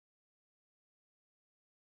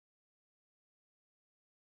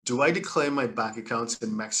Do I declare my bank accounts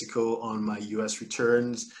in Mexico on my US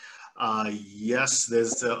returns? Yes,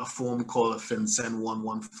 there's a form called a FinCEN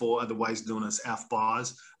 114, otherwise known as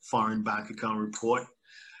FBARS, Foreign Bank Account Report.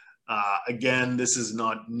 Again, this is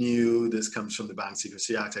not new. This comes from the Bank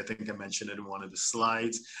Secrecy Act. I think I mentioned it in one of the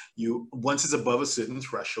slides. Once it's above a certain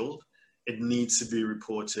threshold, it needs to be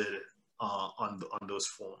reported on those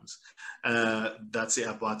forms. That's the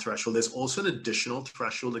FBAR threshold. There's also an additional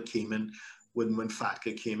threshold that came in when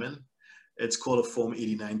FATCA came in. It's called a Form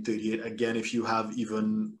 8938. Again, if you have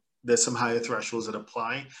there's some higher thresholds that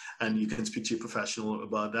apply, and you can speak to your professional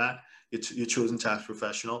about that. Your chosen tax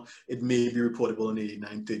professional. It may be reportable in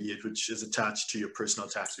 8938, which is attached to your personal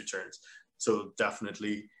tax returns. So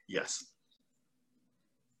definitely, yes.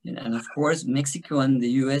 And of course, Mexico and the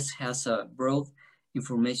US has a broad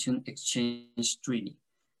information exchange treaty.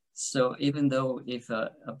 So even though if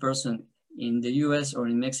a person in the US or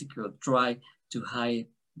in Mexico try to hide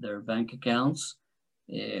their bank accounts,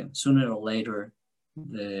 sooner or later,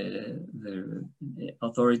 the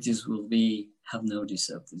authorities will have notice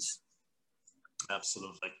of this.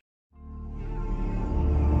 Absolutely.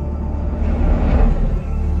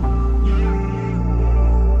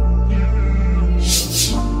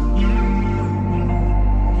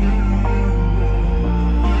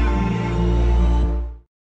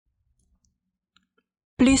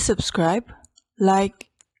 Please subscribe, like,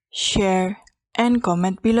 share, and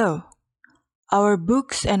comment below. Our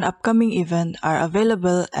books and upcoming event are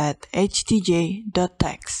available at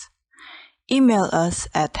htj.tax. Email us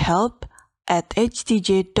at help@htj.tax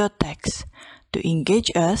to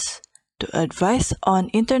engage us, to advise on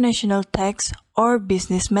international tax or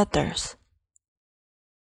business matters.